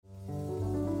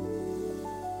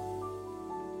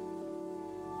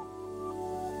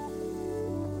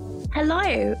Hello,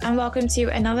 and welcome to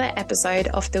another episode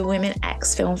of the Women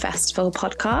X Film Festival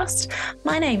podcast.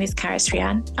 My name is Karis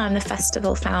Rian. I'm the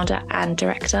festival founder and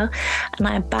director, and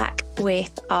I'm back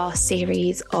with our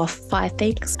series of 5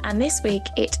 things. And this week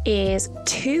it is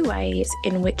 2 ways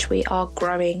in which we are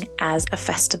growing as a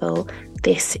festival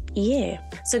this year.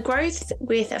 So growth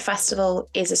with a festival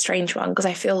is a strange one because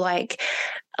I feel like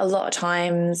a lot of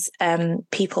times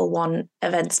people want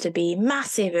events to be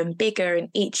massive and bigger, and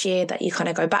each year that you kind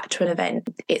of go back to an event,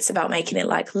 it's about making it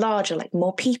like larger, like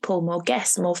more people, more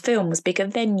guests, more films, bigger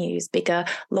venues, bigger,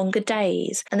 longer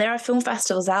days. And there are film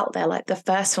festivals out there, like the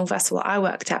first film festival I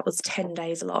worked at was 10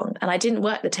 days long, and I didn't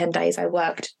work the 10 days, I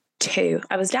worked 2.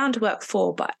 I was down to work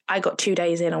 4, but I got 2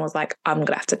 days in and was like, I'm going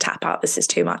to have to tap out. This is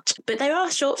too much. But there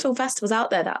are short film festivals out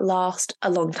there that last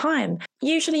a long time.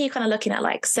 Usually you're kind of looking at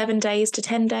like 7 days to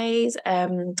 10 days.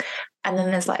 And then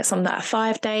there's like some that are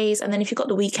 5 days. And then if you've got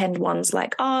the weekend ones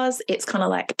like ours, it's kind of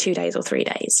like 2 days or 3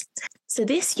 days. So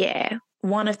this year,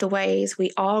 one of the ways we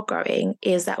are growing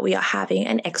is that we are having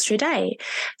an extra day.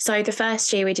 So the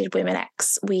first year we did Women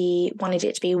X, we wanted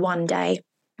it to be 1 day.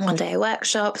 1 day of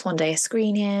workshops, 1 day of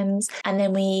screenings. And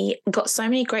then we got so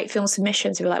many great film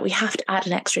submissions. We were like, we have to add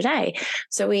an extra day.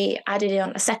 So we added in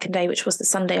a second day, which was the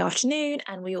Sunday afternoon.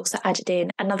 And we also added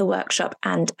in another workshop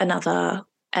and another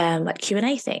like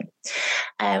Q&A thing.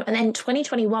 And then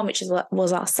 2021, which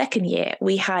was our second year,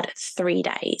 we had 3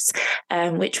 days,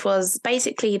 which was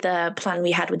basically the plan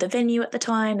we had with the venue at the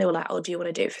time. They were like, oh, do you want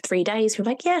to do it for 3 days? We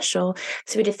were like, yeah, sure.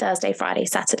 So we did Thursday, Friday,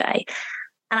 Saturday.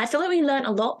 And I feel like we learned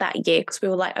a lot that year because we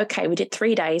were like, okay, we did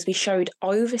 3 days. We showed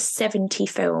over 70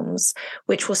 films,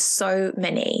 which was so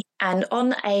many. And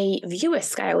on a viewer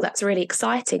scale, that's really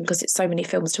exciting because it's so many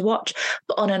films to watch.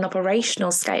 But on an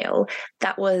operational scale,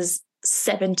 that was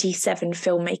 77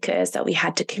 filmmakers that we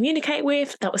had to communicate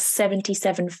with. That was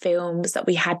 77 films that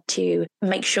we had to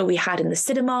make sure we had in the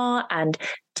cinema and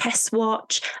test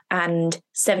watch, and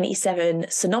 77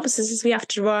 synopsises we have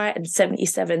to write, and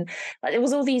 77, like, it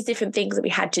was all these different things that we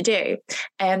had to do.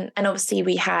 And obviously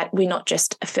we're not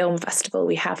just a film festival,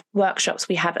 we have workshops,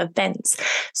 we have events.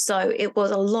 So it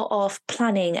was a lot of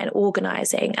planning and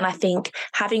organizing. And I think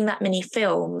having that many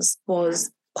films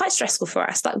was quite stressful for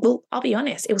us. Like, well, I'll be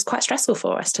honest, it was quite stressful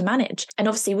for us to manage. And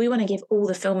obviously we want to give all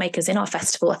the filmmakers in our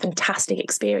festival a fantastic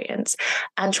experience.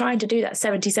 And trying to do that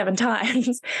 77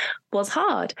 times was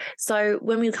hard. So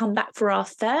when we come back for our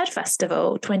third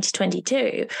festival,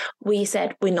 2022, we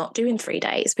said, we're not doing 3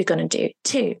 days, we're going to do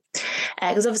 2.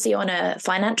 Because obviously on a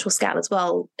financial scale as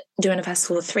well, doing a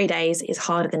festival for 3 days is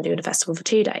harder than doing a festival for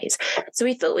 2 days. So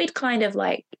we thought we'd kind of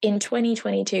like, in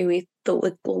 2022, we thought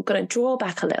we're going to draw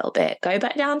back a little bit, go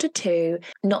back down to 2,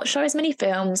 not show as many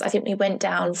films. I think we went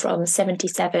down from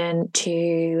 77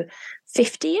 to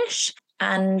 50-ish,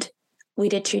 and we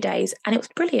did 2 days, and it was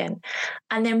brilliant.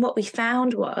 And then what we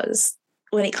found was,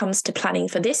 when it comes to planning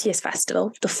for this year's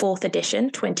festival, the 4th edition,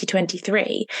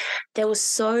 2023, there were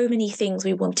so many things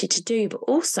we wanted to do, but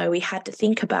also we had to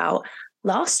think about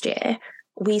last year,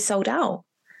 we sold out.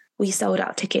 We sold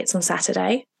out tickets on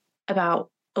Saturday, about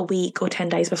a week or 10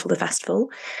 days before the festival.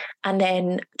 And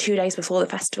then 2 days before the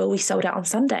festival, we sold out on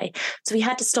Sunday. So we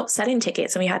had to stop selling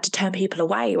tickets and we had to turn people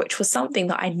away, which was something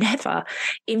that I never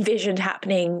envisioned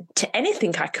happening to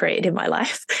anything I created in my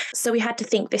life. So we had to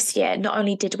think this year, not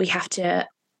only did we have to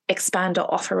expand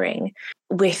our offering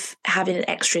with having an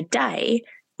extra day,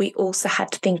 we also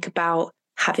had to think about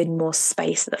having more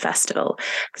space at the festival.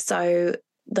 So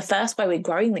the first way we're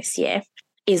growing this year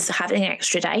is having an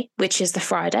extra day, which is the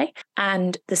Friday.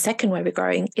 And the second way we're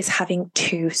growing is having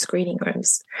 2 screening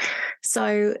rooms.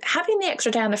 So having the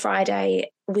extra day on the Friday,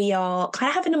 we are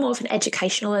kind of having a more of an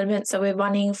educational element. So we're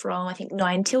running from, I think,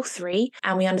 9 till 3.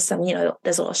 And we understand,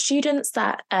 there's a lot of students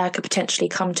that could potentially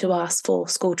come to us for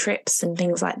school trips and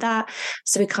things like that.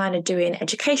 So we're kind of doing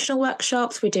educational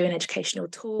workshops, we're doing educational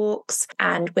talks,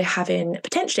 and we're having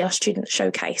potentially our students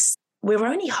showcase. We're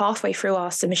only halfway through our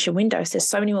submission window, so there's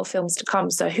so many more films to come.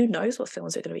 So who knows what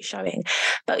films we're going to be showing.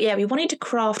 But yeah, we wanted to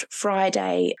craft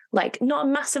Friday, like not a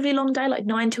massively long day, like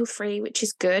 9 till 3, which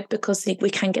is good because we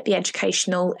can get the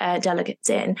educational delegates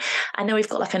in. And then we've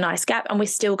got like a nice gap, and we're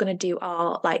still going to do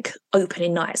our like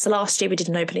opening night. So last year we did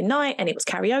an opening night and it was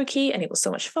karaoke and it was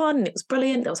so much fun and it was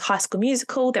brilliant. There was High School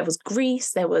Musical, there was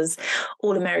Grease, there was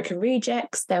All American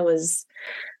Rejects, there was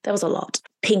a lot.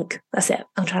 Pink, that's it.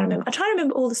 I'm trying to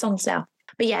remember all the songs now.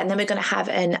 But yeah, and then we're going to have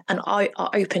an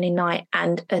opening night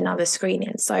and another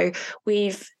screening. So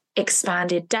we've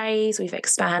expanded days, we've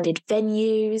expanded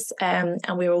venues, and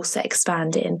we're also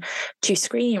expanding to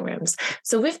screening rooms.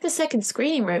 So with the second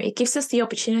screening room, it gives us the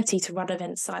opportunity to run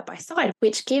events side by side,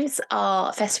 which gives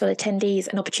our festival attendees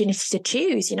an opportunity to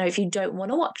choose. You know, if you don't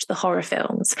want to watch the horror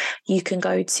films, you can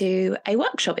go to a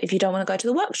workshop. If you don't want to go to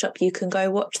the workshop, you can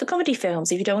go watch the comedy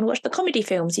films. If you don't want to watch the comedy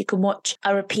films, you can watch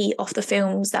a repeat of the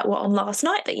films that were on last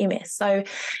night that you missed. So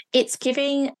it's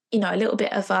giving, you know, a little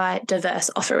bit of a diverse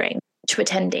offering to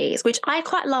attendees, which I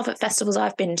quite love at festivals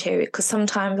I've been to, because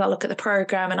sometimes I'll look at the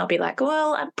program and I'll be like,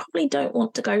 well, I probably don't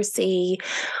want to go see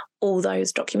all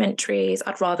those documentaries.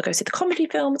 I'd rather go see the comedy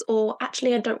films, or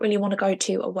actually I don't really want to go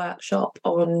to a workshop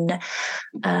on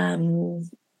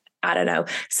I don't know,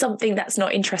 something that's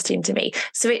not interesting to me.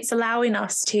 So it's allowing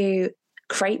us to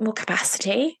create more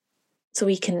capacity so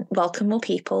we can welcome more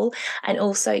people, and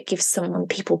also it gives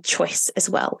people choice as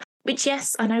well. Which,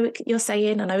 yes, I know what you're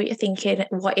saying. I know what you're thinking.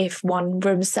 What if one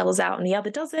room sells out and the other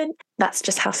doesn't? That's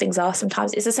just how things are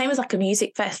sometimes. It's the same as like a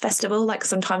music festival. Like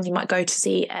sometimes you might go to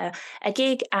see a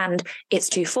gig and it's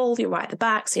too full. You're right at the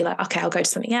back. So you're like, okay, I'll go to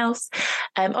something else.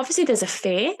 Obviously, there's a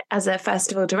fear as a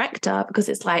festival director, because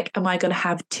it's like, am I going to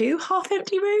have 2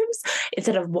 half-empty rooms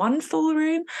instead of 1 full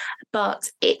room? But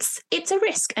it's a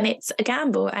risk and it's a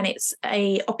gamble, and it's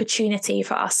a opportunity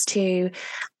for us to,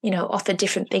 you know, offer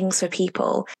different things for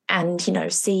people and, you know,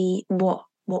 see what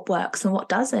works and what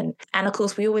doesn't. And of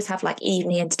course, we always have like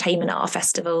evening entertainment at our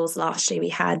festivals. Last year we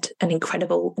had an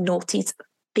incredible Naughties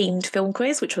themed film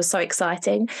quiz, which was so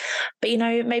exciting. But, you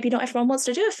know, maybe not everyone wants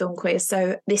to do a film quiz.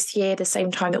 So this year, the same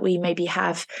time that we maybe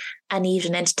have an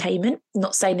evening entertainment,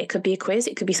 not saying it could be a quiz,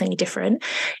 it could be something different.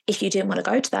 If you didn't want to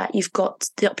go to that, you've got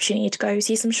the opportunity to go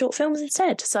see some short films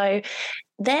instead. So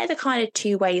they're the kind of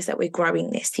 2 ways that we're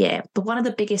growing this year. But one of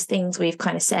the biggest things we've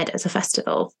kind of said as a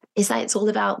festival is that it's all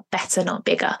about better, not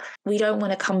bigger. We don't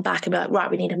want to come back and be like, right,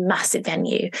 we need a massive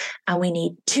venue and we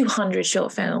need 200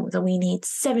 short films and we need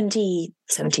 70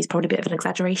 is probably a bit of an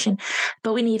exaggeration,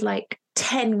 but we need like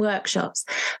 10 workshops.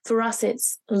 For us,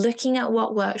 it's looking at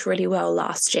what worked really well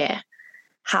last year.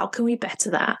 How can we better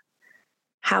that?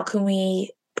 How can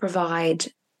we provide,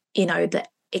 you know, the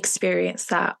experience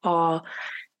that our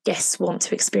guests want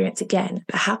to experience again,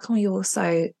 but how can we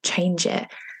also change it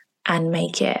and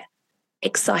make it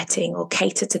exciting or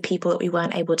cater to people that we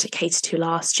weren't able to cater to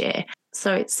last year?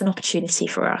 So it's an opportunity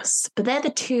for us. But they're the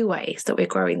 2 ways that we're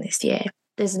growing this year.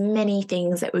 There's many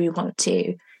things that we want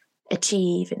to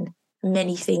achieve and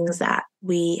many things that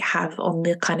we have on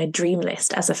the kind of dream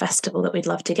list as a festival that we'd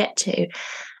love to get to. And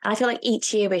I feel like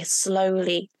each year we're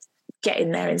slowly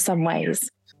getting there in some ways.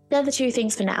 They're the 2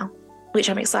 things for now, which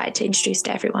I'm excited to introduce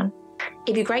to everyone.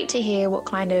 It'd be great to hear what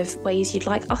kind of ways you'd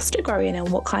like us to grow in and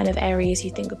what kind of areas you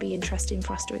think would be interesting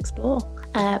for us to explore.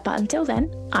 But until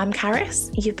then, I'm Caris.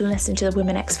 You've been listening to the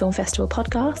Women X Film Festival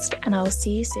podcast, and I'll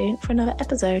see you soon for another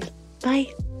episode.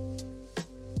 Bye.